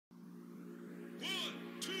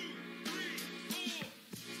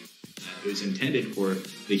It was intended for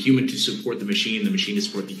the human to support the machine to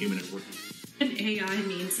support the human. And AI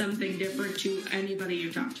means something different to anybody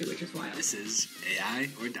you talk to, which is wild. This is AI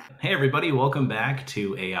or Die. Hey everybody, welcome back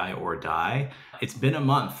to AI or Die. It's been a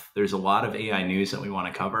month. There's a lot of AI news that we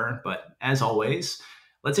want to cover, but as always,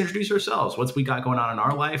 let's introduce ourselves. What's we got going on in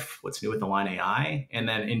our life? What's new with Align AI? And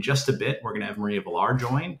then in just a bit, we're going to have Maria Villar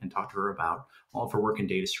join and talk to her about all of her work in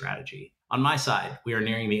data strategy. On my side, we are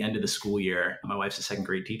nearing the end of the school year. My wife's a second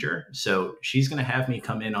grade teacher, so she's going to have me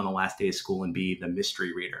come in on the last day of school and be the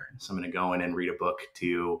mystery reader. So I'm going to go in and read a book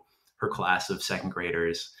to her class of second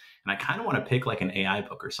graders. And I kind of want to pick like an AI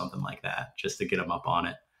book or something like that just to get them up on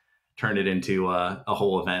it. Turn it into a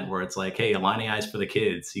whole event where it's like, hey, Align AI is for the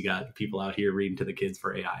kids. You got people out here reading to the kids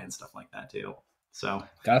for AI and stuff like that too. So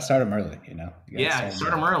gotta start them early,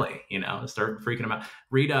 start them early, start freaking them out.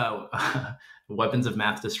 Read Weapons of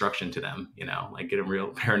Math Destruction to them, like get them real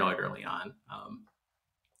paranoid early on.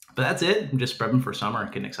 But that's it. I'm just prepping for summer,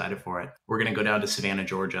 getting excited for it. We're going to go down to Savannah,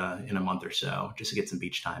 Georgia in a month or so just to get some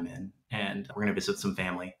beach time in. And we're going to visit some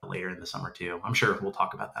family later in the summer too. I'm sure we'll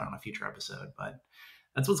talk about that on a future episode, but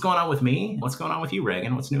that's what's going on with me. What's going on with you,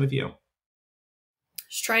 Reagan? What's new with you?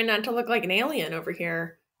 Just trying not to look like an alien over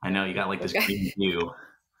here. I know you got like this green view.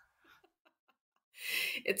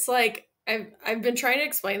 It's like, I've been trying to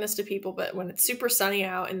explain this to people, but when it's super sunny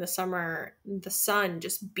out in the summer, the sun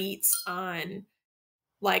just beats on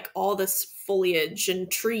like all this foliage and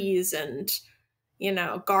trees and,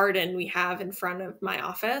 garden we have in front of my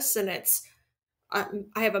office. And I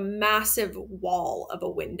have a massive wall of a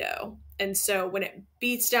window. And so when it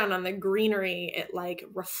beats down on the greenery, it like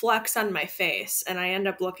reflects on my face and I end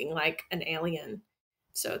up looking like an alien.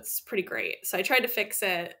 So it's pretty great. So I tried to fix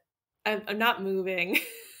it. I'm not moving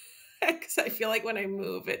because I feel like when I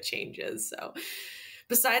move, it changes. So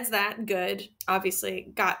besides that, good.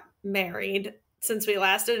 Obviously got married since we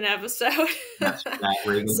last did an episode.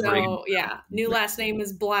 So yeah, new last name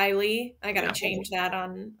is Bliley. I got to change that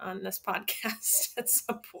on this podcast at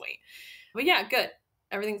some point. But yeah, good.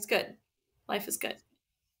 Everything's good. Life is good.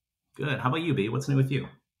 Good. How about you, B? What's new with you?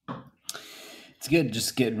 It's good.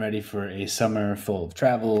 Just getting ready for a summer full of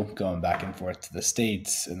travel, going back and forth to the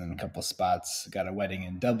States and then a couple spots. Got a wedding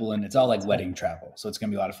in Dublin. It's all like wedding travel. So it's going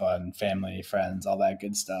to be a lot of fun, family, friends, all that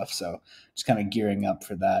good stuff. So just kind of gearing up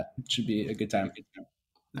for that. It should be a good time.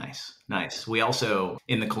 Nice. We also,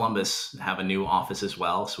 in the Columbus, have a new office as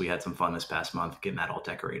well. So we had some fun this past month getting that all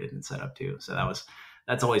decorated and set up too. So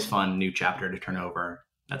that's always fun, new chapter to turn over.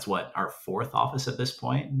 That's what our fourth office at this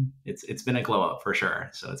point. It's been a glow up for sure.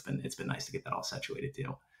 So it's been nice to get that all situated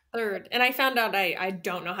too. Third. And I found out I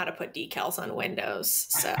don't know how to put decals on windows.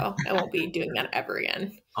 So I won't be doing that ever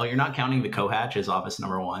again. Oh, you're not counting the cohatch as office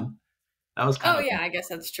number one? That was kind of yeah, I guess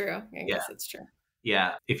that's true. I guess that's true.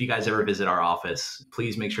 Yeah. If you guys ever visit our office,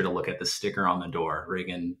 please make sure to look at the sticker on the door.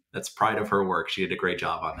 Reagan, that's pride of her work. She did a great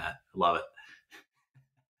job on that. I love it.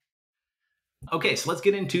 Okay, so let's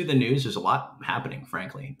get into the news. There's a lot happening,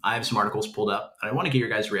 frankly. I have some articles pulled up that I want to get your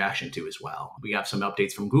guys' reaction to as well. We have some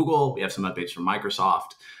updates from Google. We have some updates from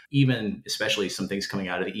Microsoft, even especially some things coming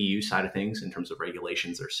out of the EU side of things in terms of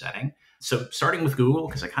regulations they're setting. So starting with Google,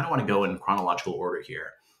 because I kind of want to go in chronological order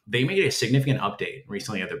here. They made a significant update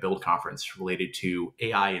recently at their Build conference related to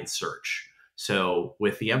AI and search. So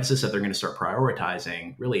with the emphasis that they're going to start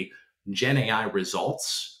prioritizing really Gen AI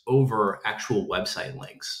results over actual website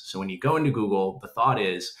links. So when you go into Google, the thought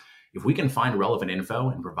is if we can find relevant info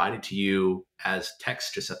and provide it to you as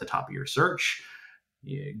text just at the top of your search,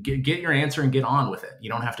 get your answer and get on with it. You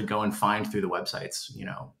don't have to go and find through the websites,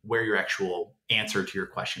 where your actual answer to your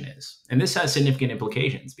question is. And this has significant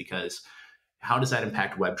implications because how does that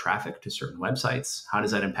impact web traffic to certain websites? How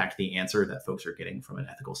does that impact the answer that folks are getting from an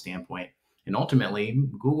ethical standpoint? And ultimately,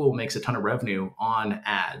 Google makes a ton of revenue on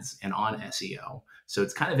ads and on SEO. So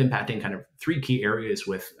it's kind of impacting kind of three key areas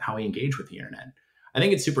with how we engage with the internet. I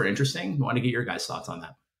think it's super interesting. I want to get your guys' thoughts on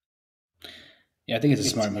that. Yeah, I think it's a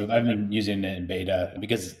smart move. I've been using it in beta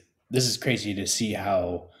because this is crazy to see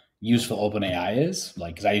how useful OpenAI is.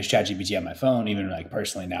 Like, because I use ChatGPT on my phone, even like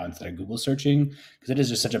personally now instead of Google searching, because it is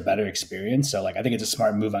just such a better experience. So like, I think it's a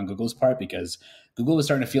smart move on Google's part because Google is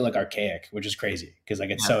starting to feel like archaic, which is crazy because like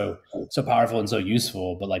it's so powerful and so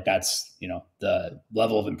useful. But like that's, the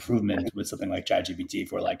level of improvement with something like ChatGPT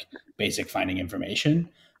for like basic finding information.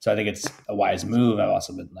 So I think it's a wise move. I've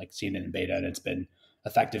also been like seeing it in beta and it's been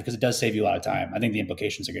effective because it does save you a lot of time. I think the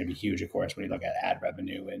implications are going to be huge, of course, when you look at ad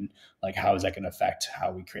revenue and like how is that going to affect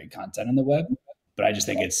how we create content on the web. But I just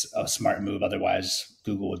think it's a smart move. Otherwise,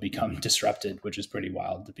 Google would become disrupted, which is pretty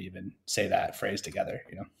wild to even say that phrase together,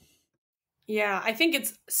 Yeah, I think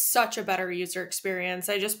it's such a better user experience.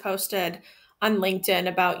 I just posted on LinkedIn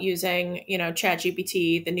about using,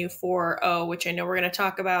 ChatGPT, the new 4.0, which I know we're going to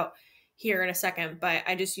talk about here in a second, but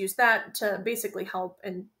I just use that to basically help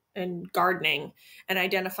in gardening and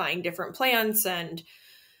identifying different plants and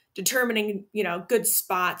determining, good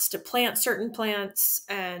spots to plant certain plants.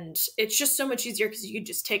 And it's just so much easier because you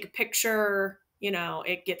just take a picture,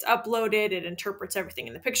 it gets uploaded, it interprets everything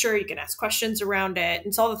in the picture. You can ask questions around it.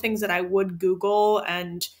 It's all the things that I would Google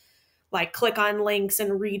and like click on links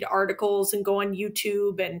and read articles and go on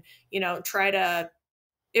YouTube and,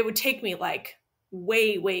 it would take me like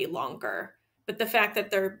way, way longer. But the fact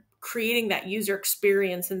that they're creating that user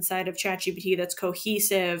experience inside of ChatGPT that's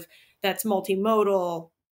cohesive, that's multimodal,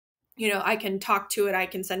 I can talk to it, I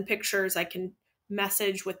can send pictures, I can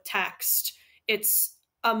message with text. It's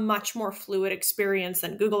a much more fluid experience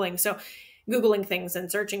than Googling things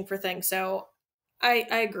and searching for things. So I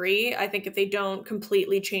agree. I think if they don't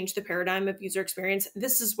completely change the paradigm of user experience,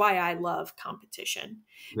 this is why I love competition,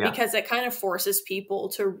 Yeah. because it kind of forces people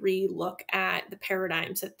to re-look at the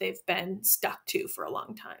paradigms that they've been stuck to for a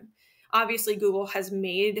long time. Obviously, Google has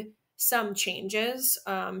made some changes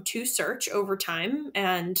to search over time,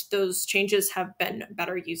 and those changes have been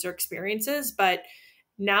better user experiences, but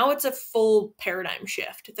now it's a full paradigm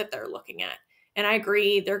shift that they're looking at. And I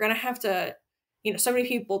agree, they're going to have to, so many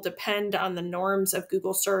people depend on the norms of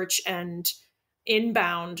Google search and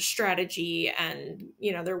inbound strategy and,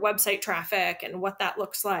 their website traffic and what that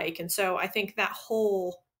looks like. And so I think that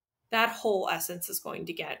whole essence is going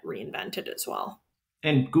to get reinvented as well.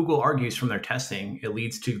 And Google argues from their testing, it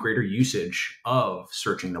leads to greater usage of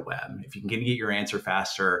searching the web. If you can get your answer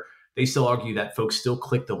faster, they still argue that folks still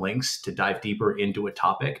click the links to dive deeper into a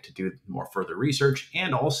topic, to do more further research.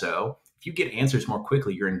 And also, if you get answers more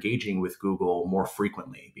quickly, you're engaging with Google more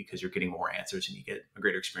frequently because you're getting more answers and you get a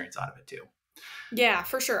greater experience out of it too. Yeah,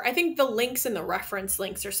 for sure. I think the links and the reference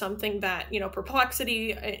links are something that,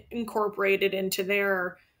 Perplexity incorporated into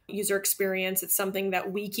their user experience. It's something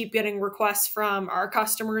that we keep getting requests from our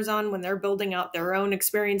customers on when they're building out their own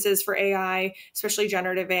experiences for AI, especially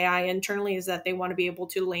generative AI internally, is that they want to be able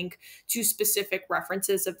to link to specific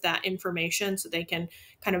references of that information so they can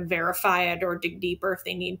kind of verify it or dig deeper if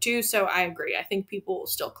they need to. So I agree. I think people will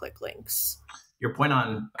still click links. Your point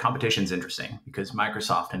on competition is interesting because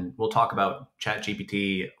Microsoft, and we'll talk about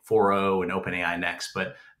ChatGPT 4.0 and OpenAI next,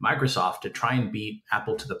 but Microsoft, to try and beat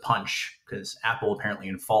Apple to the punch, because Apple apparently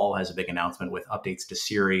in fall has a big announcement with updates to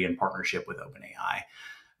Siri in partnership with OpenAI.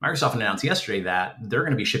 Microsoft announced yesterday that they're going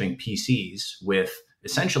to be shipping PCs with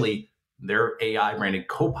essentially their AI branded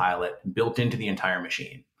Copilot built into the entire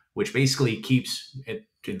machine, which basically keeps, it,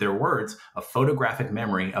 to their words, a photographic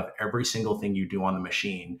memory of every single thing you do on the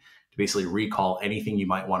machine to basically recall anything you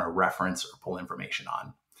might want to reference or pull information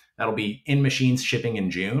on. That'll be in machines shipping in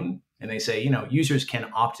June. And they say, users can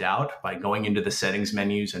opt out by going into the settings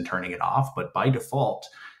menus and turning it off. But by default,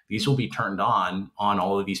 these will be turned on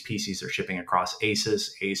all of these PCs they're shipping across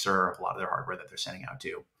Asus, Acer, a lot of their hardware that they're sending out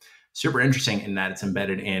to. Super interesting in that it's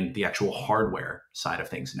embedded in the actual hardware side of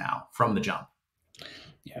things now from the jump.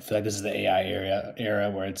 Yeah, I feel like this is the AI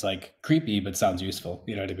era where it's like creepy but sounds useful.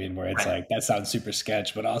 You know what I mean? Where it's like that sounds super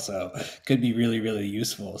sketch, but also could be really, really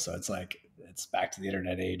useful. So it's like it's back to the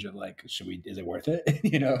internet age of like, is it worth it?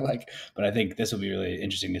 But I think this will be really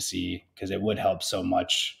interesting to see because it would help so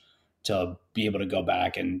much to be able to go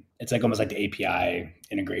back, and it's like almost like the API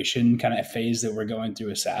integration kind of phase that we're going through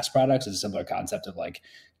with SaaS products. It's a similar concept of like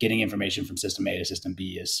getting information from system A to system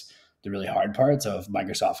B is the really hard part. So if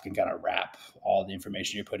Microsoft can kind of wrap all the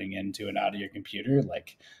information you're putting into and out of your computer,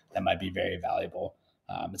 like that might be very valuable.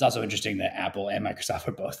 It's also interesting that Apple and Microsoft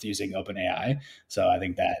are both using OpenAI. So I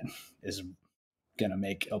think that is going to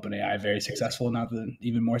make OpenAI very successful, not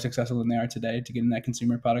even more successful than they are today to get in that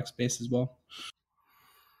consumer product space as well.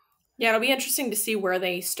 Yeah, it'll be interesting to see where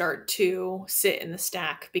they start to sit in the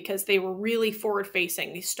stack because they were really forward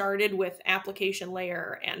facing. They started with application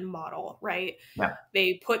layer and model, right? Yeah.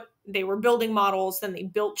 They were building models, then they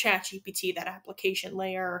built ChatGPT, that application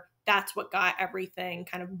layer. That's what got everything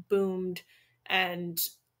kind of boomed and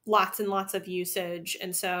lots of usage.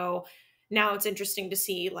 And so now it's interesting to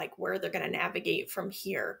see like where they're going to navigate from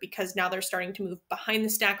here because now they're starting to move behind the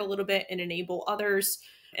stack a little bit and enable others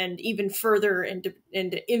and even further into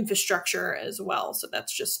infrastructure as well. So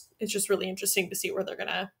it's just really interesting to see where they're going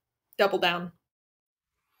to double down.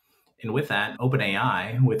 And with that,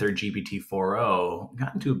 OpenAI, with their GPT 4.0,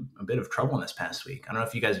 got into a bit of trouble in this past week. I don't know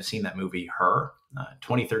if you guys have seen that movie, Her,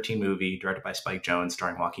 2013 movie directed by Spike Jonze,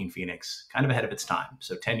 starring Joaquin Phoenix, kind of ahead of its time.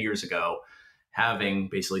 So 10 years ago, having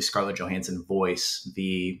basically Scarlett Johansson voice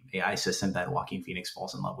the AI assistant that Joaquin Phoenix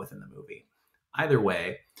falls in love with in the movie. Either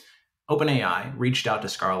way, OpenAI reached out to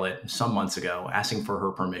Scarlett some months ago asking for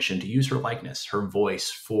her permission to use her likeness, her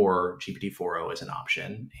voice for GPT-4o as an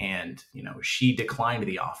option. And, she declined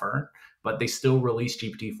the offer, but they still released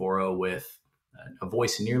GPT-4o with a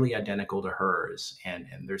voice nearly identical to hers. And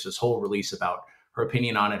there's this whole release about her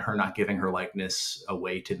opinion on it, her not giving her likeness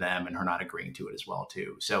away to them and her not agreeing to it as well,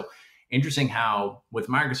 too. So interesting how with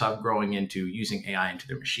Microsoft growing into using AI into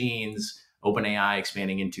their machines, OpenAI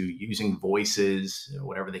expanding into using voices,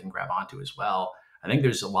 whatever they can grab onto as well. I think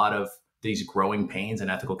there's a lot of these growing pains and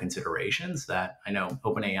ethical considerations that I know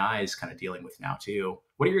OpenAI is kind of dealing with now too.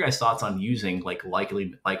 What are your guys' thoughts on using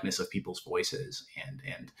likeness of people's voices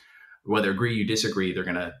and whether agree you disagree, they're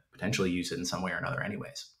going to potentially use it in some way or another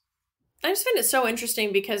anyways? I just find it so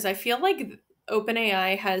interesting because I feel like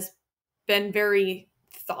OpenAI has been very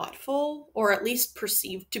thoughtful, or at least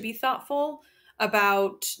perceived to be thoughtful,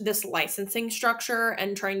 about this licensing structure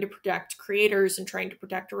and trying to protect creators and trying to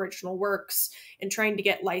protect original works and trying to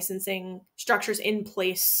get licensing structures in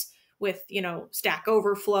place with, Stack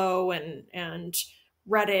Overflow and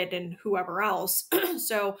Reddit and whoever else.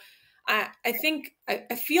 So I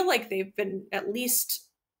feel like they've been at least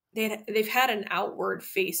they've had an outward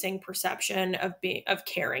facing perception of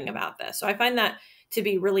caring about this. So I find that to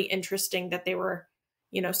be really interesting that they were,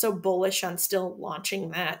 so bullish on still launching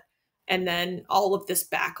that. And then all of this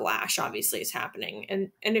backlash obviously is happening. And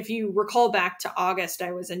if you recall back to August,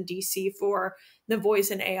 I was in DC for the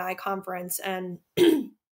Voice and AI conference, and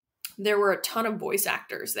there were a ton of voice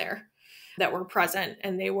actors there that were present,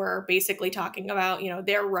 and they were basically talking about,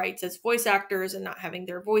 their rights as voice actors and not having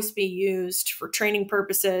their voice be used for training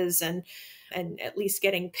purposes and at least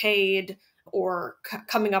getting paid, or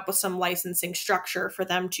coming up with some licensing structure for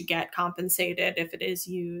them to get compensated if it is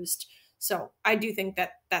used. So I do think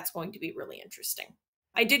that that's going to be really interesting.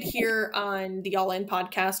 I did hear on the All In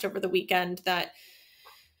podcast over the weekend that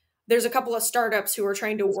there's a couple of startups who are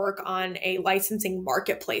trying to work on a licensing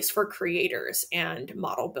marketplace for creators and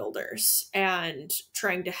model builders, and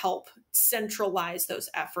trying to help centralize those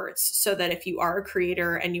efforts so that if you are a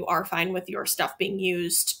creator and you are fine with your stuff being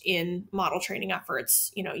used in model training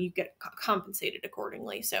efforts, you get compensated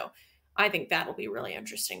accordingly. So I think that'll be really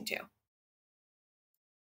interesting too.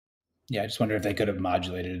 Yeah, I just wonder if they could have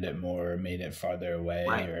modulated it more, or made it farther away,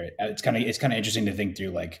 Right. or it's kind of interesting to think through,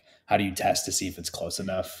 like, how do you test to see if it's close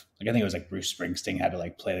enough? Like, I think it was like Bruce Springsteen had to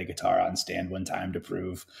like play the guitar on stand one time to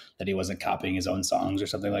prove that he wasn't copying his own songs or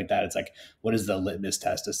something like that. It's like, what is the litmus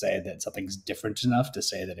test to say that something's different enough to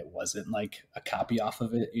say that it wasn't like a copy off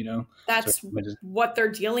of it? That's So what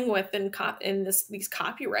they're dealing with in these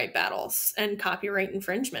copyright battles and copyright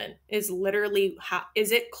infringement is literally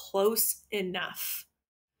is it close enough?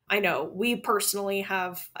 I know we personally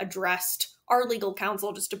have addressed our legal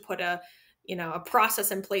counsel just to put a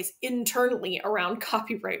process in place internally around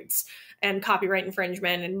copyrights and copyright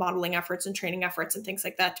infringement and modeling efforts and training efforts and things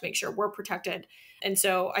like that to make sure we're protected. And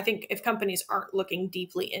so I think if companies aren't looking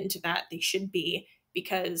deeply into that, they should be,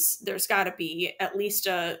 because there's got to be at least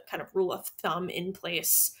a kind of rule of thumb in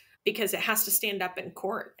place, because it has to stand up in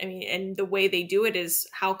court. I mean, and the way they do it is,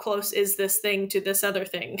 how close is this thing to this other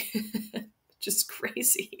thing? Just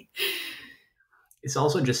crazy. It's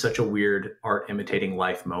also just such a weird art imitating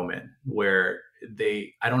life moment where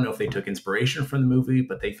I don't know if they took inspiration from the movie,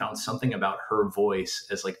 but they found something about her voice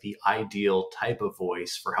as like the ideal type of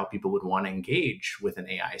voice for how people would want to engage with an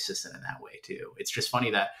AI assistant in that way too. It's just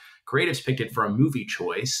funny that creatives picked it for a movie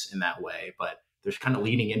choice in that way, but they're kind of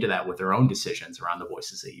leaning into that with their own decisions around the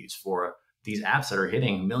voices they use for these apps that are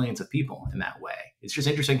hitting millions of people in that way. It's just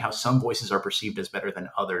interesting how some voices are perceived as better than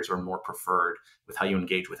others or more preferred with how you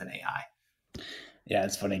engage with an AI. Yeah,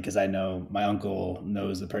 it's funny because I know my uncle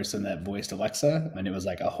knows the person that voiced Alexa, and it was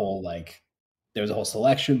like there was a whole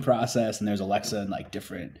selection process, and there's Alexa and like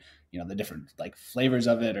different, the different like flavors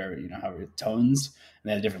of it, or how it tones, and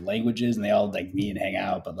they have different languages, and they all like meet and hang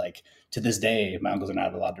out. But like to this day, my uncles are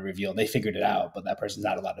not allowed to reveal. They figured it out, but that person's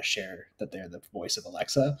not allowed to share that they're the voice of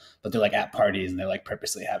Alexa. But they're like at parties, and they're like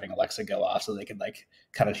purposely having Alexa go off so they can like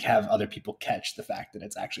kind of have other people catch the fact that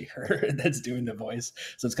it's actually her that's doing the voice.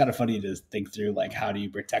 So it's kind of funny to think through, like, how do you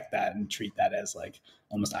protect that and treat that as like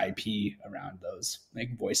almost IP around those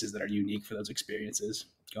like voices that are unique for those experiences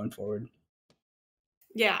going forward.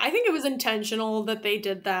 Yeah, I think it was intentional that they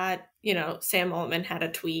did that. Sam Altman had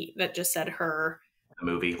a tweet that just said her. The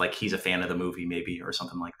movie, like he's a fan of the movie maybe, or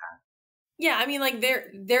something like that. Yeah, I mean, like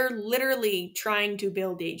they're literally trying to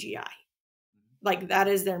build AGI. Like that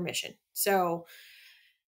is their mission. So,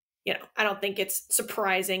 I don't think it's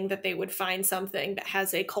surprising that they would find something that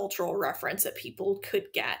has a cultural reference that people could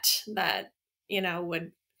get that,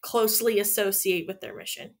 would closely associate with their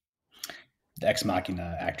mission. the Ex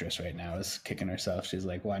Machina actress right now is kicking herself. She's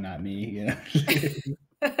like, why not me? You know?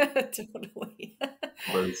 Totally.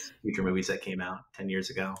 All those future movies that came out 10 years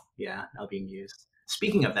ago. Yeah, now being used.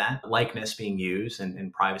 Speaking of that, likeness being used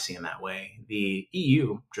and privacy in that way, the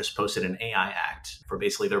EU just posted an AI Act for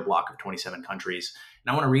basically their block of 27 countries.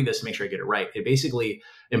 And I want to read this to make sure I get it right. It basically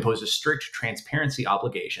imposes strict transparency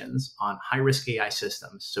obligations on high-risk AI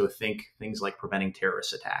systems. So think things like preventing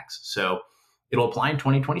terrorist attacks. So it'll apply in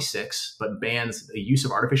 2026, but bans the use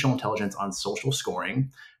of artificial intelligence on social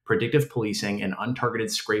scoring, predictive policing, and untargeted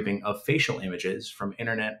scraping of facial images from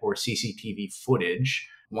internet or CCTV footage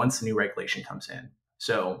once the new regulation comes in.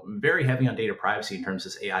 So very heavy on data privacy in terms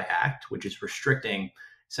of this AI Act, which is restricting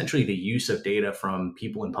essentially the use of data from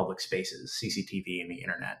people in public spaces, CCTV and the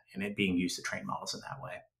internet, and it being used to train models in that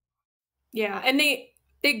way. Yeah, and they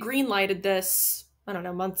green-lighted this, I don't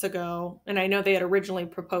know, months ago, and I know they had originally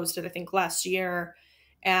proposed it, I think, last year,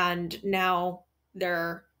 and now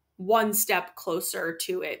they're one step closer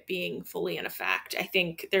to it being fully in effect. I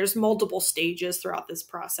think there's multiple stages throughout this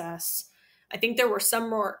process. I think there were some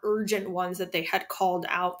more urgent ones that they had called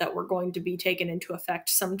out that were going to be taken into effect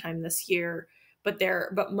sometime this year, but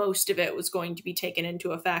most of it was going to be taken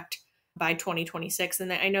into effect by 2026.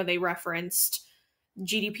 And I know they referenced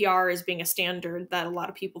GDPR as being a standard that a lot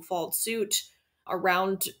of people followed suit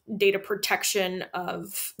around data protection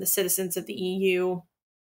of the citizens of the EU.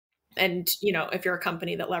 And, if you're a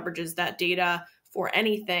company that leverages that data for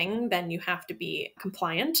anything, then you have to be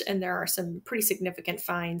compliant. And there are some pretty significant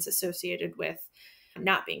fines associated with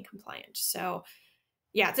not being compliant. So,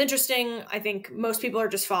 yeah, it's interesting. I think most people are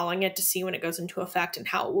just following it to see when it goes into effect and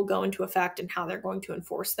how it will go into effect and how they're going to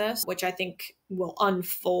enforce this, which I think will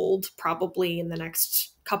unfold probably in the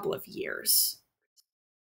next couple of years.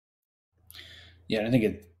 Yeah, I think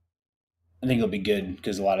it'll be good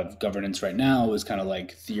because a lot of governance right now is kind of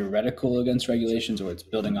like theoretical against regulations, or it's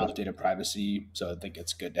building off data privacy. So I think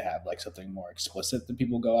it's good to have like something more explicit that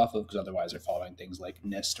people go off of, because otherwise they're following things like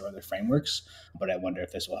NIST or other frameworks. But I wonder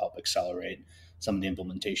if this will help accelerate some of the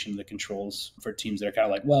implementation of the controls for teams that are kind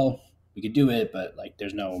of like, well, we could do it, but like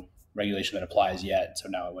there's no regulation that applies yet. So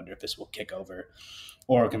now I wonder if this will kick over,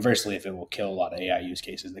 or conversely, if it will kill a lot of AI use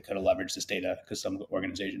cases that could have leveraged this data, because some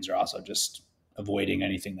organizations are also just avoiding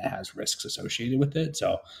anything that has risks associated with it.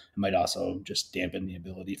 So it might also just dampen the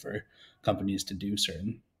ability for companies to do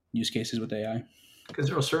certain use cases with AI. Because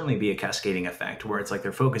there will certainly be a cascading effect where it's like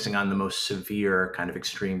they're focusing on the most severe kind of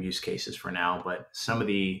extreme use cases for now, but some of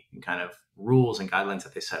the kind of rules and guidelines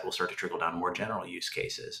that they set will start to trickle down more general use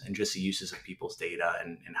cases and just the uses of people's data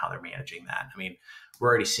and how they're managing that. I mean, we're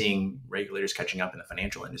already seeing regulators catching up in the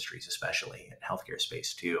financial industries, especially in healthcare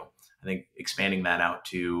space too. I think expanding that out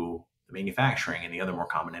to the manufacturing and the other more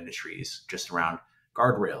common industries just around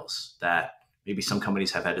guardrails that maybe some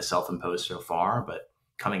companies have had to self-impose so far, but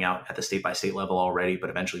coming out at the state by state level already, but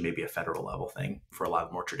eventually maybe a federal level thing for a lot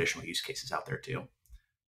of more traditional use cases out there too.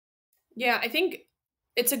 Yeah, I think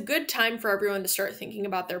it's a good time for everyone to start thinking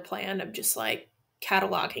about their plan of just like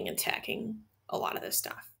cataloging and tagging a lot of this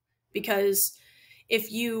stuff. Because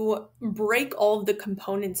if you break all of the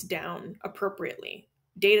components down appropriately,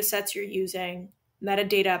 data sets you're using,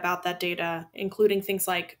 metadata about that data, including things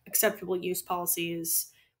like acceptable use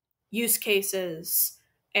policies, use cases,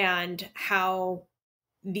 and how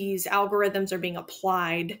these algorithms are being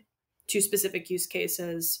applied to specific use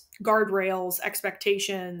cases, guardrails,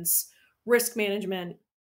 expectations, risk management,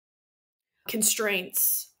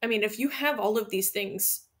 constraints. I mean, if you have all of these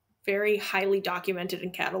things very highly documented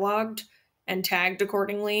and cataloged and tagged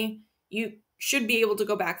accordingly, you should be able to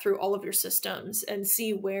go back through all of your systems and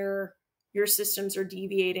see where your systems are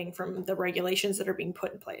deviating from the regulations that are being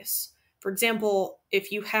put in place. For example, if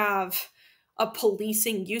you have a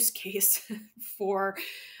policing use case for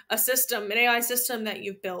a system, an AI system that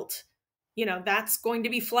you've built, that's going to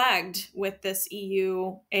be flagged with this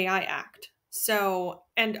EU AI Act. So,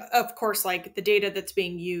 and of course, like the data that's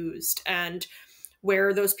being used and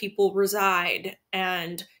where those people reside.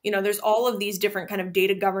 And, there's all of these different kind of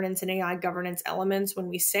data governance and AI governance elements. When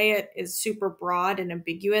we say it is super broad and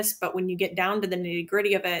ambiguous, but when you get down to the nitty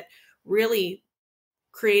gritty of it, really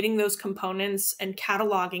creating those components and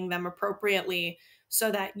cataloging them appropriately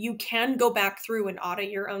so that you can go back through and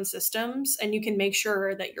audit your own systems and you can make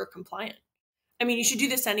sure that you're compliant. I mean, you should do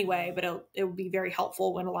this anyway, but it will be very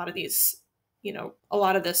helpful when a lot of these, a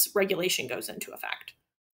lot of this regulation goes into effect.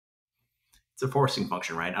 It's a forcing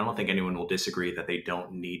function, right? I don't think anyone will disagree that they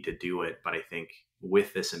don't need to do it, but I think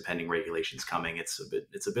with this impending regulations coming, it's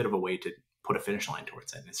a bit of a way to put a finish line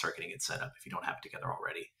towards it and start getting it set up if you don't have it together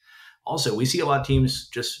already. Also, we see a lot of teams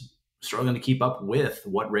just struggling to keep up with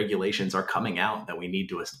what regulations are coming out that we need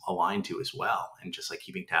to align to as well, and just like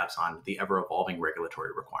keeping tabs on the ever evolving regulatory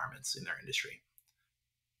requirements in their industry.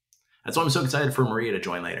 That's why I'm so excited for Maria to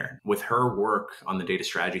join later. With her work on the data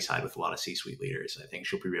strategy side with a lot of C-suite leaders, I think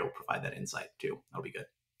she'll be able to provide that insight too. That'll be good.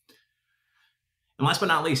 And last but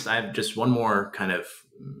not least, I have just one more kind of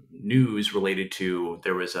news related to,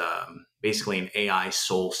 there was basically an AI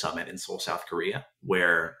Seoul summit in Seoul, South Korea,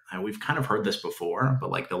 where we've kind of heard this before,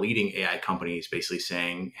 but like the leading AI companies basically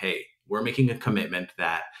saying, hey, we're making a commitment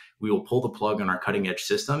that we will pull the plug on our cutting edge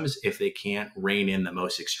systems if they can't rein in the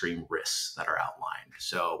most extreme risks that are outlined.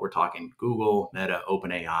 So we're talking Google, Meta,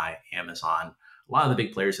 OpenAI, Amazon, a lot of the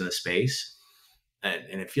big players in the space.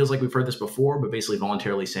 And it feels like we've heard this before, but basically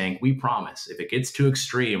voluntarily saying, we promise if it gets too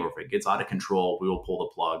extreme or if it gets out of control, we will pull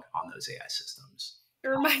the plug on those AI systems. It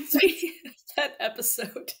reminds me of that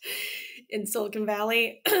episode in Silicon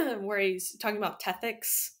Valley where he's talking about tech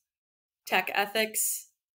ethics.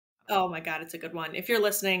 Oh my God, it's a good one. If you're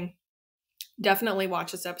listening, definitely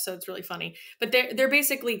watch this episode. It's really funny. But they're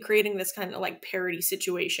basically creating this kind of like parody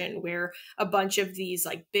situation where a bunch of these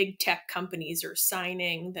like big tech companies are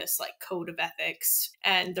signing this like code of ethics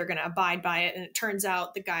and they're going to abide by it. And it turns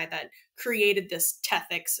out the guy that created this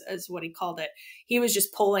tethics, as what he called it, he was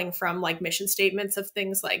just pulling from like mission statements of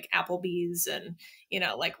things like Applebee's and, you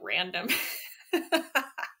know, like random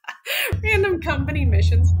company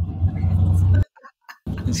missions.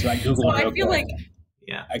 So I Googled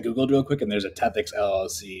I Googled real quick, and there's a Tethics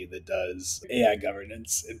LLC that does AI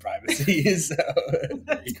governance and privacy. So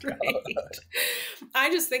that's great. I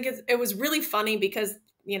just think it was really funny because,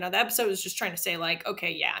 you know, the episode was just trying to say like,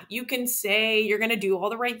 okay, yeah, you can say you're going to do all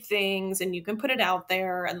the right things and you can put it out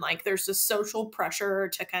there. And like, there's this social pressure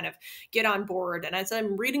to kind of get on board. And as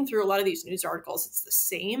I'm reading through a lot of these news articles, it's the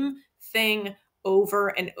same thing over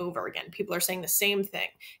and over again. People are saying the same thing.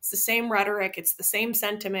 It's the same rhetoric. It's the same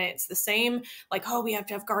sentiment. It's the same, like, oh, we have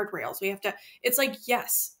to have guardrails. We have to, it's like,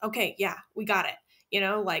 yes. Okay. Yeah, we got it. You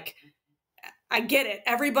know, like, I get it.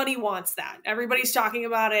 Everybody wants that. Everybody's talking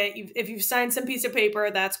about it. If you've signed some piece of paper,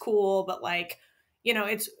 that's cool. But like, you know,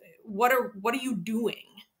 it's what are you doing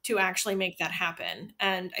to actually make that happen?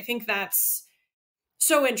 And I think that's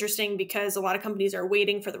so interesting because a lot of companies are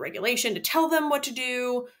waiting for the regulation to tell them what to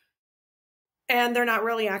do. And they're not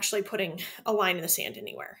really actually putting a line in the sand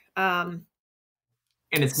anywhere. And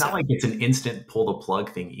it's not like it's an instant pull the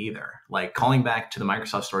plug thing either. Like calling back to the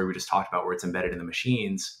Microsoft story we just talked about where it's embedded in the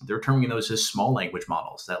machines, they're terming those as small language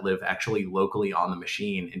models that live actually locally on the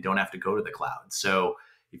machine and don't have to go to the cloud. So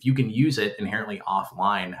if you can use it inherently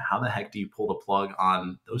offline, how the heck do you pull the plug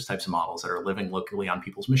on those types of models that are living locally on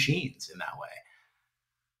people's machines in that way?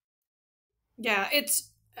 Yeah,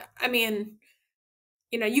 I mean,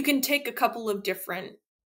 you know, you can take a couple of different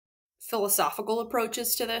philosophical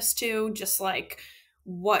approaches to this too, just like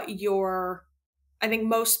I think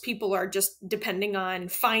most people are just depending on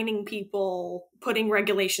fining people, putting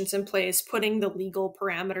regulations in place, putting the legal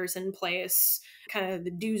parameters in place, kind of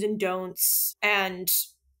the do's and don'ts. And,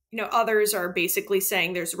 you know, others are basically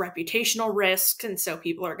saying there's reputational risk. And so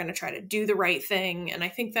people are going to try to do the right thing. And I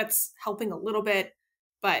think that's helping a little bit,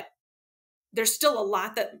 but there's still a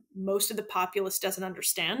lot that most of the populace doesn't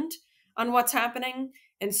understand on what's happening.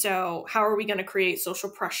 And so how are we going to create social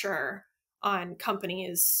pressure on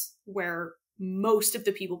companies where most of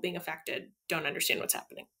the people being affected don't understand what's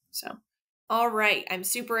happening? So, all right. I'm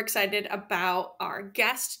super excited about our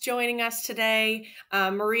guest joining us today.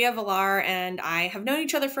 Maria Villar and I have known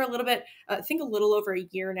each other for a little bit, I think a little over a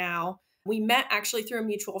year now. We met actually through a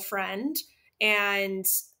mutual friend, and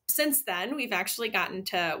since then, we've actually gotten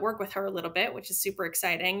to work with her a little bit, which is super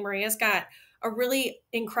exciting. Maria's got a really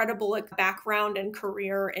incredible background and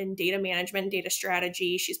career in data management, data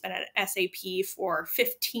strategy. She's been at SAP for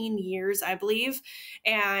 15 years, I believe,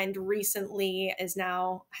 and recently has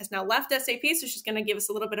now left SAP. So she's going to give us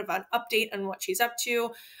a little bit of an update on what she's up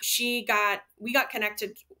to. We got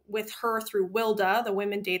connected with her through WLDA, the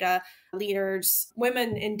Women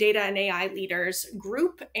in Data and AI Leaders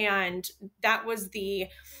group. And that was the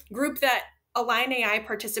group that Align AI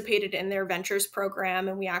participated in their ventures program,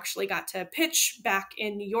 and we actually got to pitch back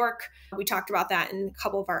in New York. We talked about that in a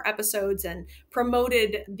couple of our episodes and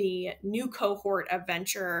promoted the new cohort of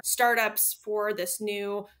venture startups for this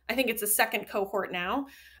new, I think it's the second cohort now,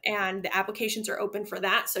 and the applications are open for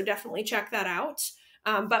that. So definitely check that out.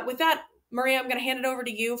 But with that, Maria, I'm going to hand it over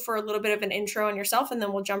to you for a little bit of an intro on yourself, and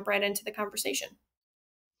then we'll jump right into the conversation.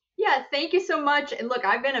 Yeah, thank you so much. And look,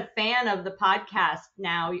 I've been a fan of the podcast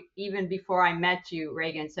now, even before I met you,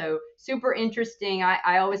 Reagan. So super interesting.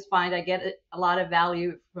 I always find I get a lot of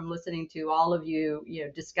value from listening to all of you,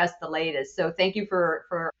 discuss the latest. So thank you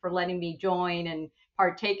for letting me join and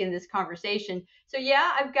partake in this conversation. So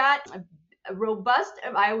yeah, I've got a robust,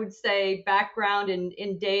 I would say, background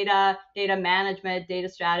in data management, data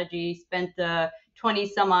strategy. Spent the 20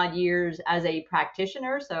 some odd years as a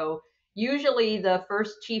practitioner. So usually the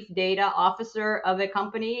first chief data officer of a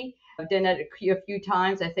company. I've done it a few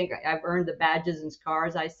times. I think I've earned the badges and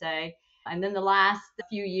scars, I say. And then the last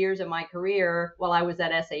few years of my career, while I was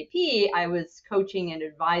at SAP, I was coaching and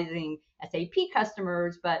advising SAP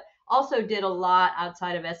customers, but also did a lot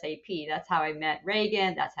outside of SAP. That's how I met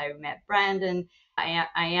Reagan. That's how I met Brandon. I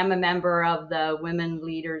am a member of the Women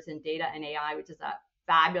Leaders in Data and AI, which is a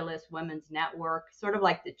fabulous women's network, sort of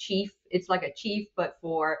like the chief. It's like a chief, but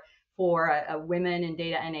for women in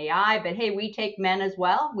data and AI. But hey, we take men as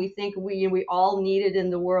well. We think we all need it in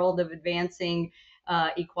the world of advancing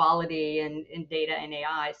equality in data and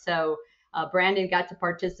AI. So Brandon got to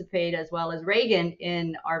participate as well as Reagan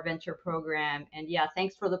in our venture program. And yeah,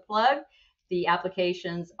 thanks for the plug. The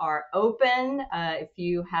applications are open. If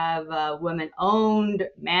you have a women-owned,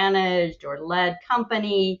 managed, or led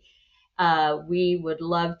company, we would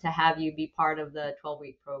love to have you be part of the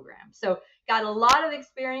 12-week program. So got a lot of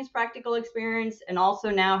experience, practical experience, and also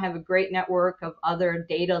now have a great network of other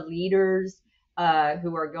data leaders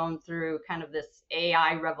who are going through kind of this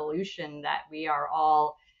AI revolution that we are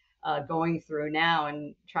all going through now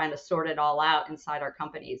and trying to sort it all out inside our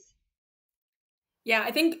companies. Yeah,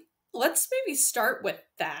 I think let's maybe start with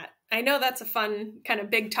that. I know that's a fun kind of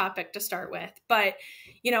big topic to start with, but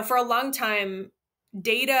for a long time,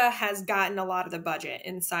 data has gotten a lot of the budget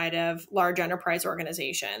inside of large enterprise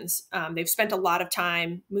organizations. They've spent a lot of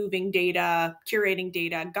time moving data, curating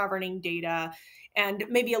data, governing data, and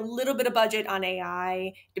maybe a little bit of budget on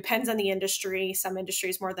AI. Depends on the industry, some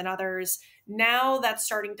industries more than others. Now that's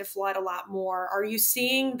starting to flood a lot more. Are you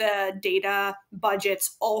seeing the data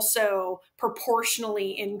budgets also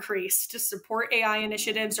proportionally increase to support AI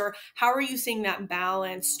initiatives, or how are you seeing that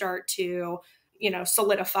balance start to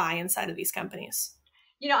solidify inside of these companies?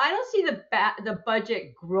 I don't see the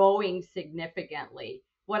budget growing significantly.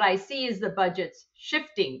 What I see is the budget's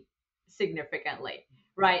shifting significantly,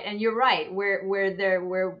 right? And you're right, where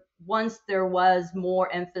once there was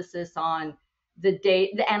more emphasis on the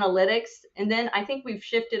analytics, and then I think we've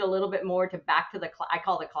shifted a little bit more to back to I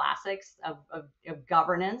call the classics of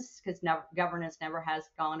governance, because governance never has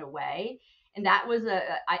gone away, and that was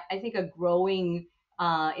I think a growing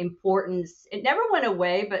importance. It never went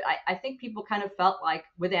away, but I think people kind of felt like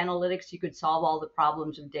with analytics, you could solve all the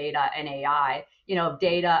problems of data and AI,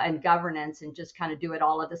 data and governance, and just kind of do it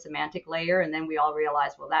all at the semantic layer. And then we all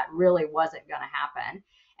realized, well, that really wasn't going to happen.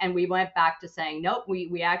 And we went back to saying, nope,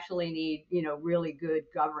 we actually need, really good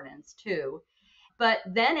governance too. But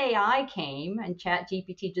then AI came and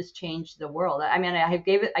ChatGPT just changed the world. I mean, I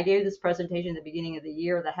gave this presentation at the beginning of the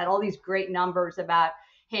year that had all these great numbers about,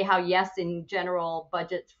 hey, how yes, in general,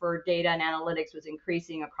 budgets for data and analytics was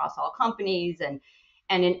increasing across all companies, and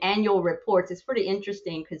in annual reports. It's pretty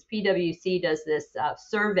interesting because PwC does this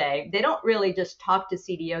survey. They don't really just talk to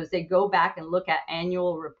CDOs. They go back and look at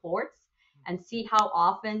annual reports and see how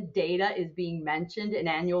often data is being mentioned in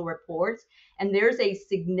annual reports. And there's a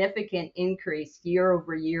significant increase year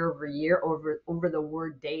over year over the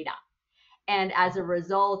word data. And as a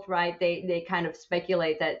result, right, they kind of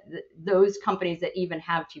speculate that those companies that even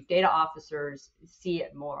have chief data officers see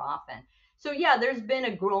it more often. So yeah, there's been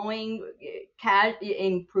a growing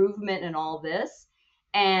improvement in all this.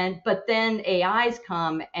 But then AI's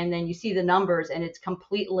come, and then you see the numbers, and it's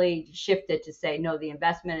completely shifted to say, no, the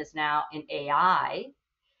investment is now in AI.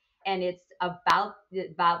 And it's about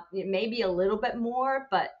maybe a little bit more,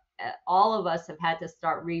 but all of us have had to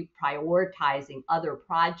start reprioritizing other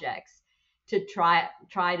projects to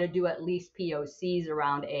try to do at least POCs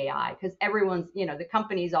around AI, because everyone's, the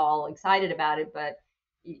company's all excited about it, but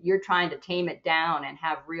you're trying to tame it down and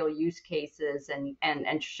have real use cases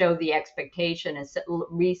and show the expectation and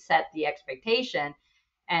reset the expectation.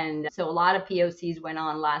 And so a lot of POCs went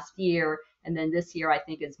on last year, and then this year I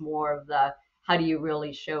think is more of the how do you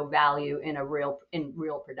really show value in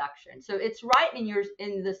real production. So it's right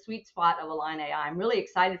in the sweet spot of Align AI. I'm really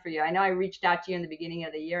excited for you. I know I reached out to you in the beginning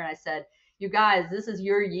of the year and I said, you guys, this is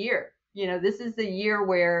your year. This is the year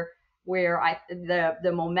where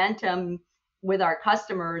the momentum with our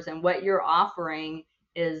customers and what you're offering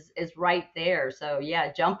is right there. So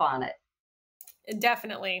yeah, jump on it.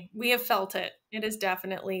 Definitely. We have felt it. It is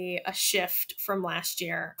definitely a shift from last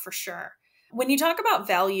year for sure. When you talk about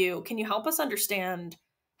value, can you help us understand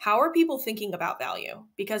how are people thinking about value?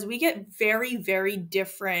 Because we get very, very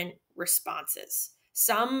different responses.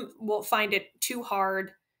 Some will find it too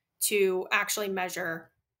hard to actually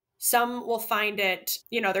measure. Some will find it,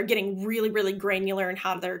 they're getting really, really granular in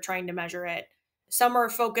how they're trying to measure it. Some are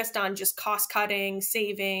focused on just cost cutting,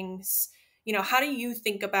 savings. How do you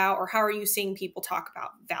think about, or how are you seeing people talk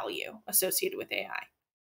about value associated with AI?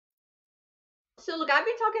 So look, I've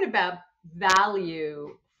been talking about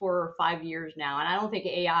value for 5 years now, and I don't think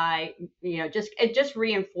AI, it just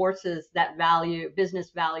reinforces that value,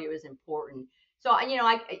 business value is important. So,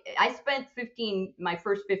 I spent my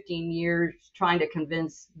first 15 years trying to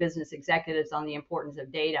convince business executives on the importance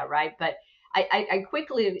of data, right? But I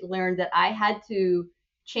quickly learned that I had to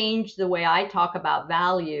change the way I talk about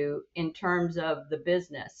value in terms of the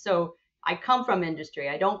business. So I come from industry.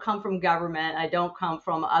 I don't come from government. I don't come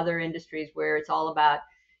from other industries where it's all about,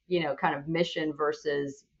 kind of mission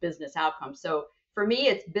versus business outcomes. So for me,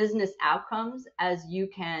 it's business outcomes as you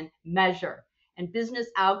can measure. And business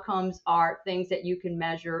outcomes are things that you can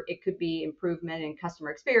measure. It could be improvement in customer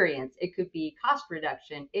experience. It could be cost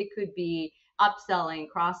reduction. It could be upselling,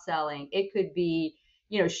 cross-selling. It could be,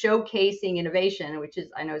 showcasing innovation, which is,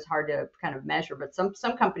 I know it's hard to kind of measure, but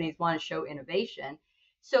some companies want to show innovation.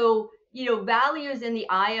 So, value is in the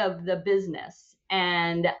eye of the business,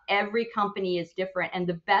 and every company is different. And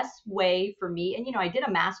the best way for me, and, I did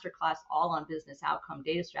a masterclass all on business outcome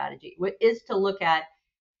data strategy, is to look at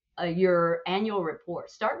your annual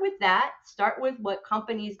report. Start with that. Start with what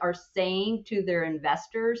companies are saying to their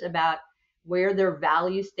investors about where their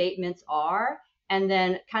value statements are, and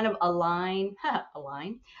then kind of align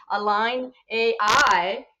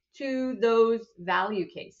AI to those value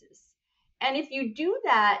cases. And if you do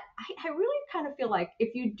that, I really kind of feel like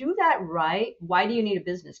if you do that right, why do you need a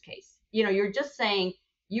business case? You're just saying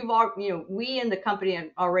we in the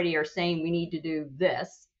company already are saying we need to do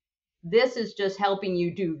this. This is just helping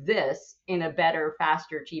you do this in a better,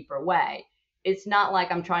 faster, cheaper way. It's not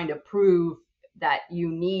like I'm trying to prove that you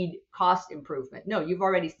need cost improvement. No, you've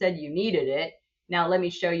already said you needed it. Now let me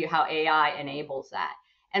show you how AI enables that.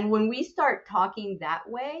 And when we start talking that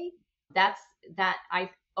way, that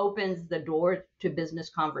opens the door to business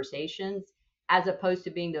conversations, as opposed to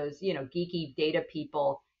being those, geeky data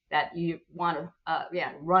people that you want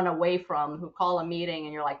to run away from, who call a meeting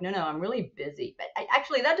and you're like, no, I'm really busy. But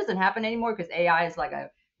actually, that doesn't happen anymore because AI is like a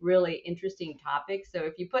really interesting topic. So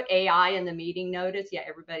if you put AI in the meeting notice,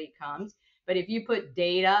 everybody comes. But if you put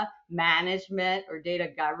data management or data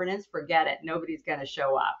governance, forget it. Nobody's going to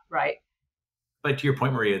show up, right? But to your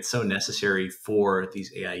point, Maria, it's so necessary for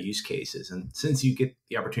these AI use cases. And since you get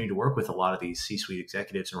the opportunity to work with a lot of these C-suite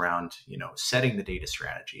executives around, setting the data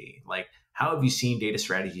strategy, like how have you seen data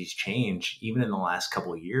strategies change even in the last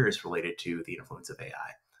couple of years related to the influence of AI?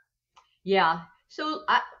 Yeah. So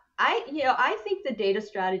I think the data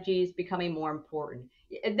strategy is becoming more important.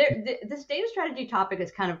 This data strategy topic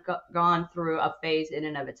has kind of gone through a phase in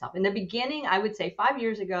and of itself. In the beginning, I would say 5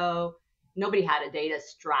 years ago, nobody had a data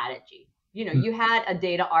strategy. You had a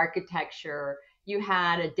data architecture, you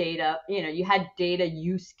had you had data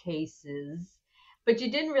use cases, but you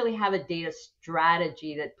didn't really have a data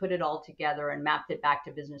strategy that put it all together and mapped it back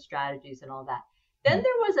to business strategies and all that. Then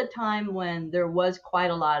there was a time when there was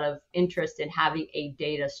quite a lot of interest in having a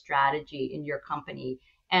data strategy in your company,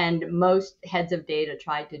 and most heads of data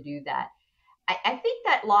tried to do that. I think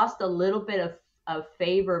that lost a little bit of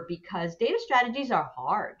favor because data strategies are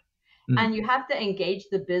hard. And you have to engage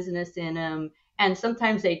the business in them. And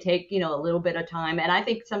sometimes they take, a little bit of time. And I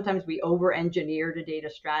think sometimes we over-engineer the data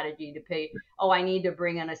strategy to pay, I need to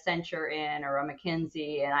bring an Accenture in or a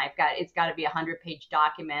McKinsey, and it's got to be a 100-page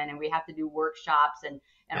document, and we have to do workshops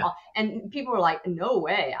all. And people are like, no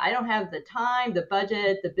way. I don't have the time, the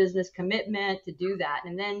budget, the business commitment to do that.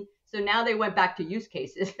 And then, so now they went back to use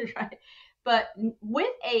cases, right? But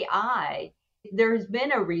with AI, there's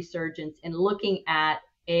been a resurgence in looking at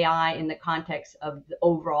AI in the context of the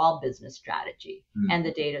overall business strategy and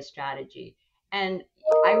the data strategy. And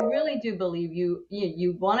I really do believe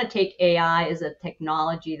you want to take AI as a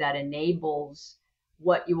technology that enables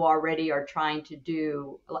what you already are trying to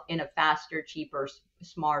do in a faster, cheaper,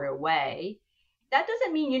 smarter way. That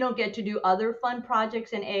doesn't mean you don't get to do other fun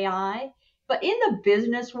projects in AI, but in the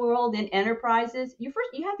business world, in enterprises, you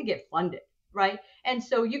have to get funded, right? And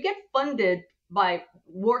so you get funded by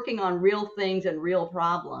working on real things and real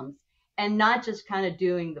problems, and not just kind of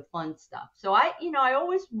doing the fun stuff. So I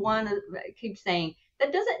always want to keep saying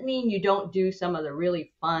that doesn't mean you don't do some of the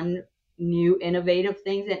really fun, new, innovative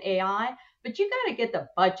things in AI, but you got to get the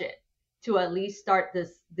budget to at least start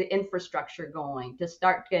the infrastructure going, to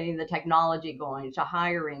start getting the technology going, to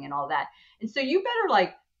hiring and all that. And so you better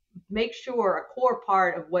like make sure a core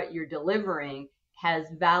part of what you're delivering has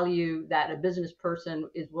value that a business person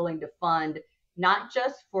is willing to fund, not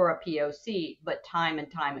just for a POC, but time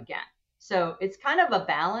and time again. So it's kind of a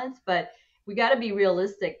balance, but we got to be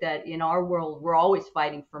realistic that in our world, we're always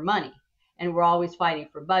fighting for money and we're always fighting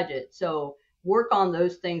for budget. So work on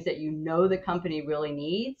those things that you know the company really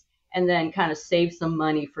needs, and then kind of save some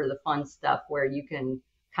money for the fun stuff where you can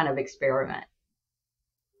kind of experiment.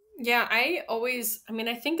 Yeah, I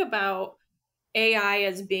think about AI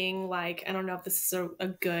as being like, I don't know if this is a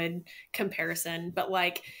good comparison, but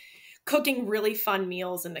like cooking really fun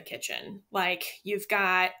meals in the kitchen. Like you've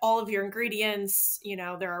got all of your ingredients,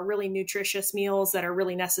 there are really nutritious meals that are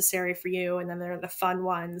really necessary for you. And then there are the fun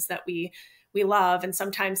ones that we love. And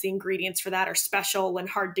sometimes the ingredients for that are special and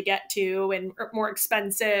hard to get to and more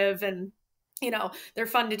expensive, and they're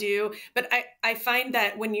fun to do. But I find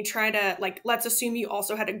that when you try to, like, let's assume you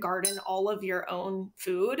also had to garden all of your own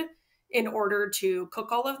food in order to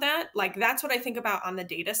cook all of that. Like, that's what I think about on the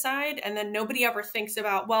data side. And then nobody ever thinks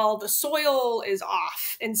about, well, the soil is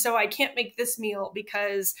off, and so I can't make this meal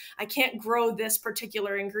because I can't grow this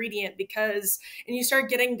particular ingredient because, and you start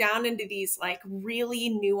getting down into these like really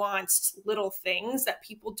nuanced little things that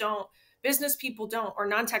business people don't, or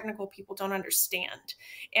non-technical people don't understand.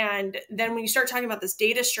 And then when you start talking about this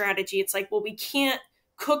data strategy, it's like, well, we can't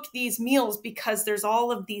cook these meals because there's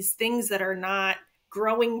all of these things that are not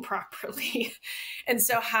growing properly. And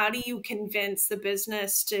so how do you convince the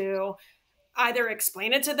business to either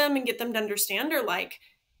explain it to them and get them to understand, or like,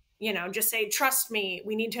 just say, trust me,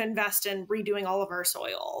 we need to invest in redoing all of our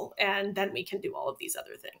soil, and then we can do all of these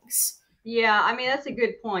other things. Yeah, I mean, that's a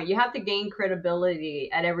good point. You have to gain credibility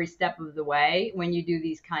at every step of the way when you do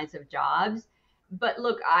these kinds of jobs. But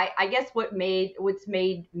look, I guess what's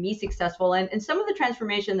made me successful, and some of the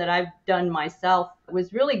transformation that I've done myself,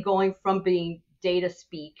 was really going from being data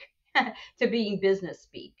speak to being business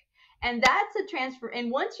speak. And that's a transfer. And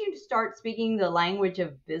once you start speaking the language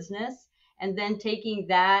of business, and then taking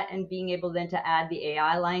that and being able then to add the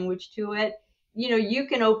AI language to it, you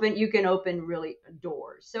can open really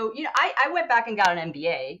doors. So, I went back and got an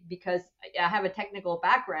MBA because I have a technical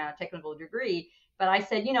background, technical degree, but I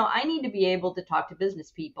said, I need to be able to talk to business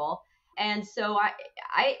people. And so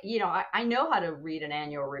I know how to read an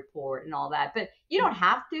annual report and all that, but you don't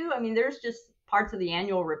have to. I mean, there's just parts of the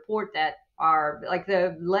annual report that are like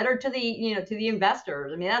the letter to the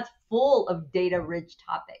investors. I mean, that's full of data rich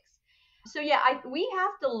topics. So yeah, we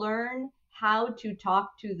have to learn how to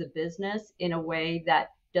talk to the business in a way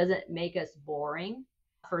that doesn't make us boring,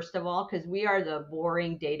 first of all, because we are the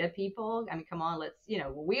boring data people. I mean, come on,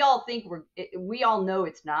 we all think we all know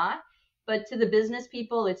it's not, but to the business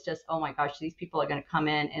people, it's just, oh my gosh, these people are going to come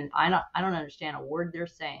in and I don't understand a word they're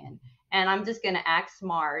saying, and I'm just going to act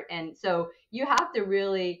smart. And so you have to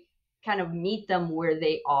really kind of meet them where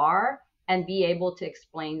they are and be able to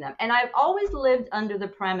explain them. And I've always lived under the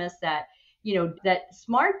premise that that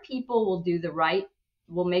smart people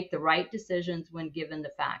will make the right decisions when given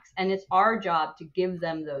the facts. And it's our job to give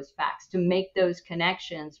them those facts, to make those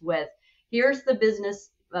connections with, here's the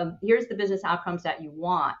business outcomes that you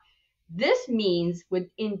want. This means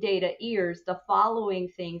within data ears, the following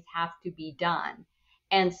things have to be done.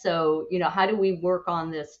 And so, how do we work on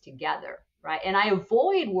this together? Right. And I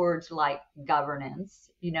avoid words like governance,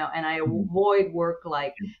 and I avoid work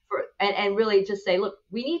like and really just say, look,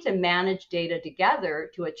 we need to manage data together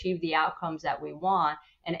to achieve the outcomes that we want.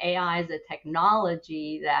 And AI is a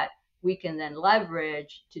technology that we can then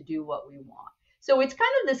leverage to do what we want. So it's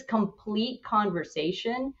kind of this complete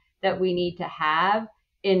conversation that we need to have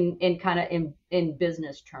in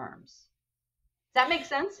business terms. Does that make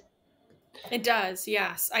sense? It does.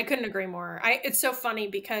 Yes. I couldn't agree more. It's so funny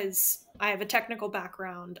because I have a technical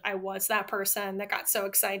background. I was that person that got so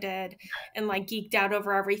excited and like geeked out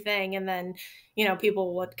over everything. And then,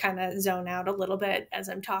 people would kind of zone out a little bit as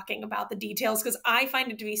I'm talking about the details, because I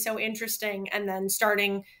find it to be so interesting. And then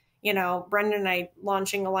starting, Brendan and I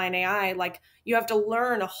launching Align AI, like you have to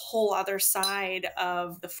learn a whole other side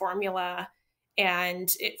of the formula.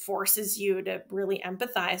 And it forces you to really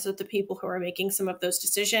empathize with the people who are making some of those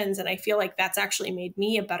decisions. And I feel like that's actually made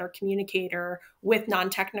me a better communicator with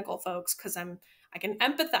non-technical folks, because I can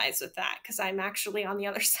empathize with that because I'm actually on the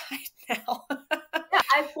other side now. Yeah,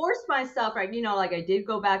 I forced myself, right? Like I did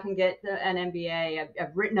go back and get an MBA.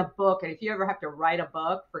 I've written a book. And if you ever have to write a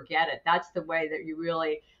book, forget it. That's the way that you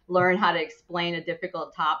really learn how to explain a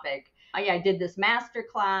difficult topic. I did this master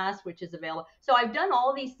class, which is available. So I've done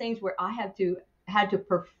all these things where I have to had to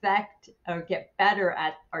perfect or get better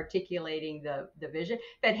at articulating the vision.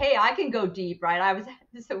 But hey, I can go deep, right?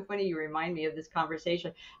 It's so funny you remind me of this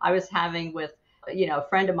conversation I was having with, a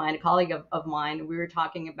friend of mine, a colleague of mine. We were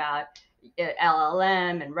talking about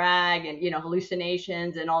LLM and RAG and,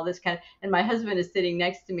 hallucinations and all this and my husband is sitting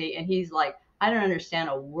next to me and he's like, I don't understand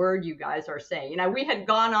a word you guys are saying. We had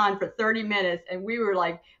gone on for 30 minutes and we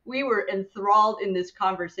were enthralled in this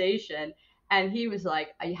conversation. And he was like,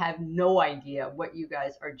 I have no idea what you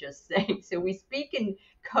guys are just saying. So we speak in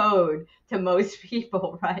code to most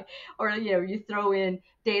people, right? Or, you throw in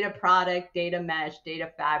data product, data mesh,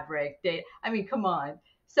 data fabric, come on.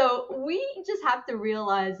 So we just have to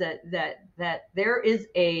realize that there is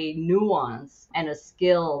a nuance and a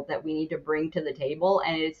skill that we need to bring to the table.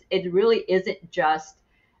 And it really isn't just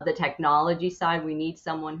the technology side. We need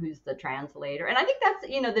someone who's the translator. And I think that's,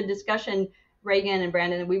 the discussion Reagan and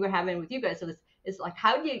Brandon, we were having with you guys. So it's like,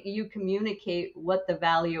 how do you communicate what the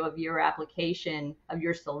value of your application, of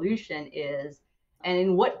your solution is, and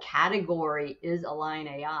in what category is Align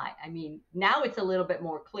AI? I mean, now it's a little bit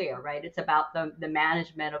more clear, right? It's about the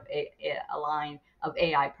management of Align of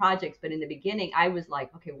AI projects. But in the beginning, I was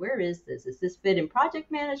like, okay, where is this? Does this fit in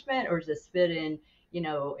project management, or does this fit in,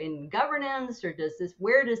 in governance, or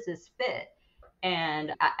where does this fit?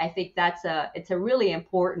 And I think it's a really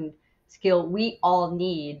important skill we all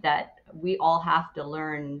need, that we all have to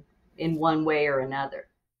learn in one way or another.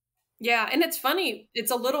 Yeah, and it's funny,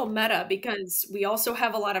 it's a little meta because we also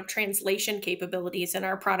have a lot of translation capabilities in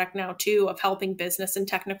our product now too, of helping business and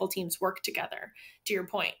technical teams work together, to your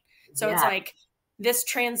point. So It's like this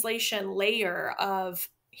translation layer of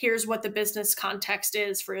here's what the business context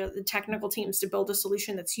is for the technical teams to build a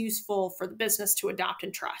solution that's useful for the business to adopt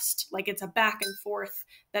and trust. Like, it's a back and forth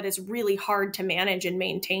that is really hard to manage and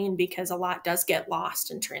maintain because a lot does get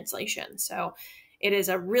lost in translation. So it is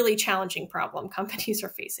a really challenging problem companies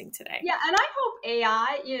are facing today. Yeah, and I hope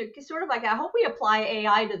AI, sort of like, I hope we apply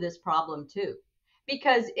AI to this problem too.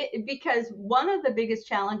 Because one of the biggest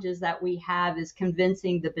challenges that we have is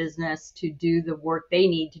convincing the business to do the work they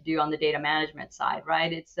need to do on the data management side,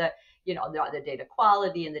 right? It's the data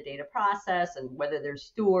quality and the data process and whether there's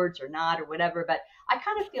stewards or not or whatever. But I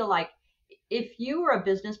kind of feel like if you are a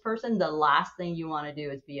business person, the last thing you want to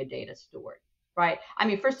do is be a data steward, right? I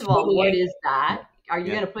mean, first of all, what is that? Are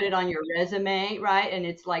you going to put it on your resume, right? And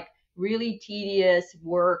it's like really tedious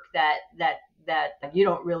work that you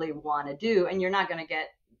don't really want to do, and you're not going to get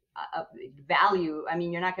value. I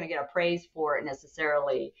mean, you're not going to get a praise for it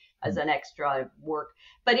necessarily as an extra work.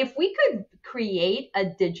 But if we could create a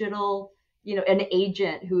digital, an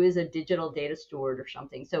agent who is a digital data steward or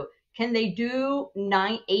something, so can they do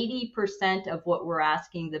 80% of what we're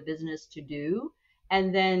asking the business to do?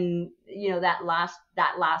 And then, that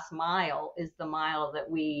last mile is the mile that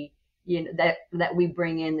we, that we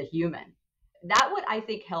bring in the human. That would, I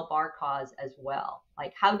think, help our cause as well.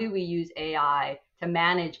 Like, how do we use AI to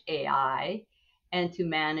manage AI and to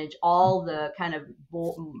manage all the kind of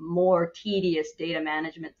more tedious data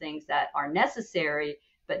management things that are necessary,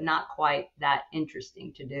 but not quite that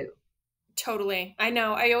interesting to do? Totally. I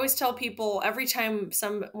know. I always tell people every time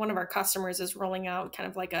one of our customers is rolling out kind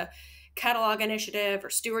of like a catalog initiative or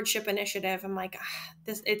stewardship initiative, I'm like,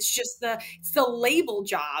 it's the label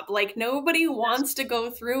job. Like, nobody wants to go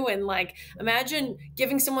through and, like, imagine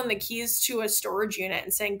giving someone the keys to a storage unit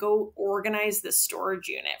and saying, go organize the storage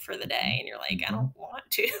unit for the day. And you're like, I don't want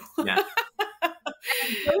to. Yeah.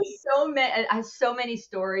 There's so many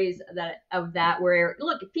stories of that where,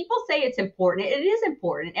 look, people say it's important. It is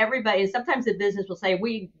important. Everybody, and sometimes the business will say,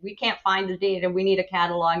 we can't find the data. We need a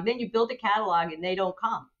catalog. Then you build a catalog and they don't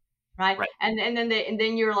come. Right. And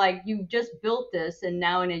then you're like, you just built this and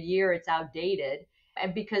now in a year it's outdated,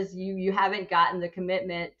 and because you haven't gotten the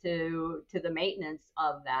commitment to the maintenance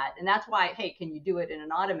of that. And that's why, hey, can you do it in an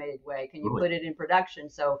automated way? Can you put it in production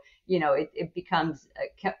so it becomes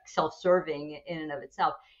self-serving in and of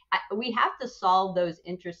itself? We have to solve those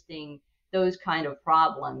kind of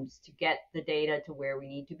problems to get the data to where we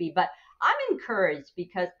need to be. But I'm encouraged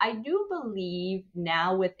because I do believe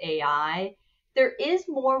now with AI there is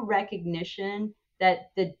more recognition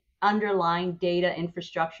that the underlying data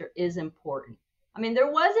infrastructure is important. I mean, there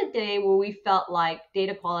was a day where we felt like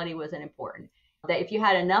data quality wasn't important, that if you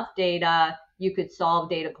had enough data, you could solve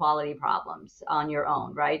data quality problems on your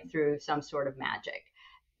own, right, through some sort of magic.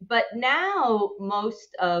 But now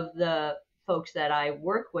most of the folks that I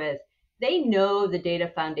work with, they know the data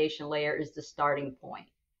foundation layer is the starting point.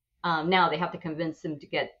 Now they have to convince them to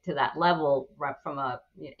get to that level right from a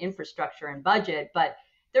infrastructure and budget, but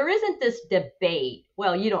there isn't this debate,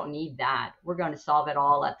 well, you don't need that, we're going to solve it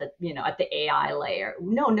all at the, at the AI layer.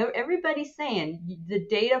 No, everybody's saying the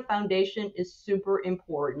data foundation is super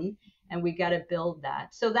important and we got to build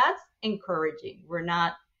that. So that's encouraging. We're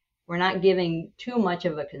not giving too much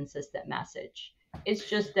of a consistent message. It's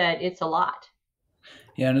just that it's a lot.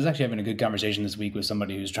 Yeah, and I was actually having a good conversation this week with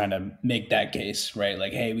somebody who's trying to make that case, right?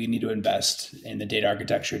 Like, hey, we need to invest in the data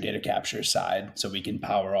architecture, data capture side so we can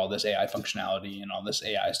power all this AI functionality and all this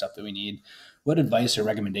AI stuff that we need. What advice or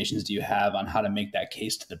recommendations do you have on how to make that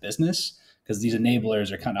case to the business? Because these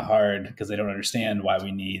enablers are kind of hard because they don't understand why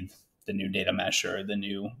we need the new data mesh or the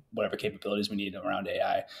new whatever capabilities we need around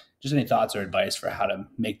AI. Just any thoughts or advice for how to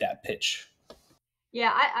make that pitch?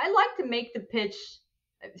 Yeah, I like to make the pitch.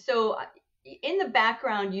 So in the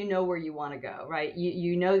background, you know where you want to go, right?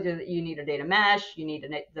 You know that you need a data mesh, you need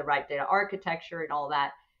the right data architecture and all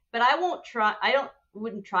that. But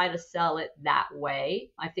wouldn't try to sell it that way.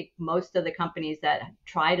 I think most of the companies that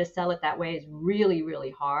try to sell it that way is really,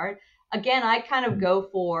 really hard. Again, I kind of go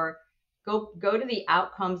to the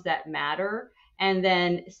outcomes that matter and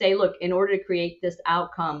then say, look, in order to create this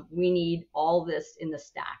outcome, we need all this in the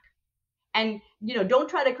stack. And don't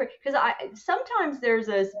try to create, because sometimes there's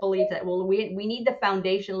this belief that, well, we need the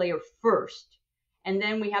foundation layer first, and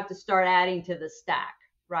then we have to start adding to the stack,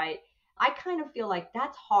 right? I kind of feel like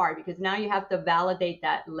that's hard because now you have to validate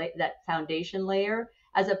that foundation layer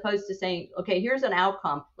as opposed to saying, okay, here's an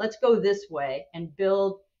outcome, let's go this way and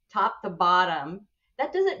build top to bottom.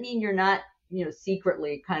 That doesn't mean you're not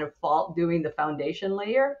secretly kind of doing the foundation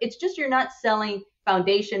layer. It's just you're not selling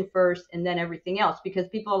foundation first and then everything else, because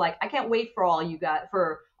people are like, I can't wait for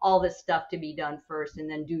all this stuff to be done first and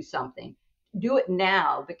then do something. Do it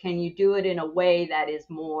now, but can you do it in a way that is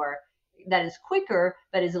quicker,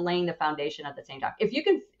 but is laying the foundation at the same time? If you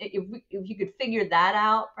could figure that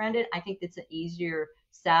out, Brendan, I think it's an easier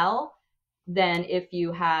sell than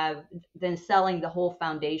selling the whole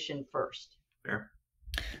foundation first. Fair.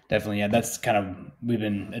 Definitely. Yeah. That's kind of, we've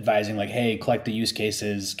been advising like, hey, collect the use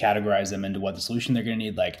cases, categorize them into what the solution they're going to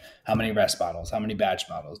need. Like how many REST models, how many batch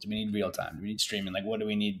models, do we need real time? Do we need streaming? Like what do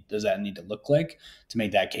we need? Does that need to look like to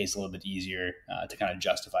make that case a little bit easier to kind of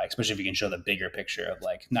justify, especially if you can show the bigger picture of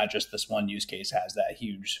like, not just this one use case has that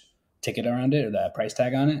huge ticket around it or that price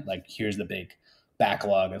tag on it. Like here's the big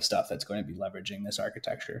backlog of stuff that's going to be leveraging this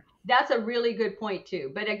architecture. That's a really good point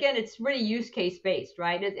too. But again, it's really use case based,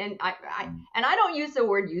 right? And I don't use the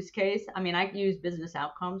word use case. I mean, I use business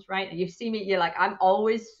outcomes, right? And you see me, you're like, I'm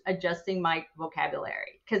always adjusting my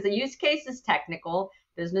vocabulary because the use case is technical.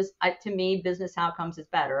 To me, business outcomes is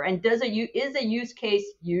better. And is a use case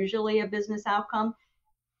usually a business outcome?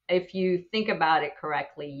 If you think about it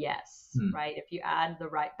correctly, yes, right? If you add the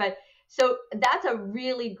right, so that's a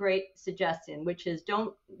really great suggestion, which is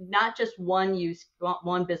not just one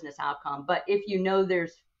business outcome, but if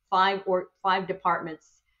there's five departments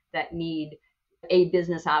that need a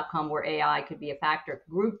business outcome where AI could be a factor,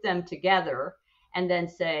 group them together and then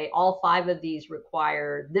say all 5 of these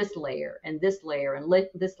require this layer and this layer and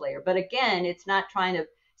this layer. But again, it's not trying to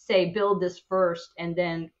say build this first and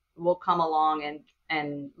then we'll come along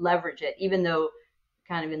and leverage it, even though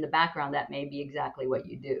kind of in the background that may be exactly what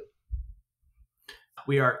you do.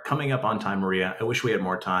 We are coming up on time, Maria. I wish we had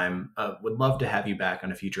more time. Would love to have you back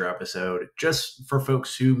on a future episode, just for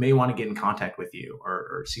folks who may want to get in contact with you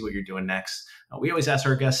or see what you're doing next. We always ask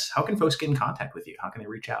our guests, how can folks get in contact with you? How can they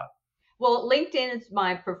reach out? Well, LinkedIn is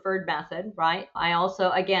my preferred method, right? I also,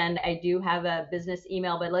 again, I do have a business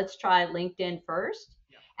email, but let's try LinkedIn first.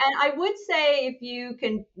 And I would say if you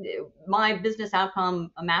can, my business outcome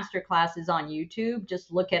masterclass is on YouTube.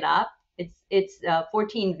 Just look it up. It's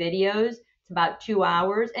 14 videos. About 2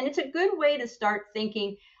 hours. And it's a good way to start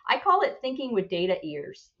thinking. I call it thinking with data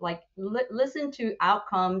ears, like listen to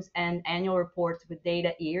outcomes and annual reports with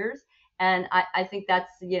data ears. And I think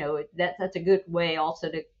that's, that's a good way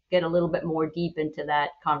also to get a little bit more deep into that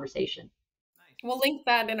conversation. We'll link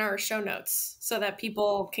that in our show notes so that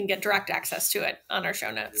people can get direct access to it on our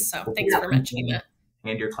show notes. So thanks for mentioning that.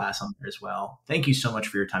 And your class on there as well. Thank you so much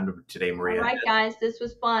for your time today, Maria. All right, guys, this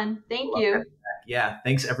was fun. Thank you. Yeah,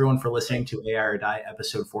 thanks everyone for listening to AI or Die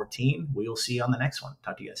episode 14. We will see you on the next one.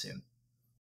 Talk to you guys soon.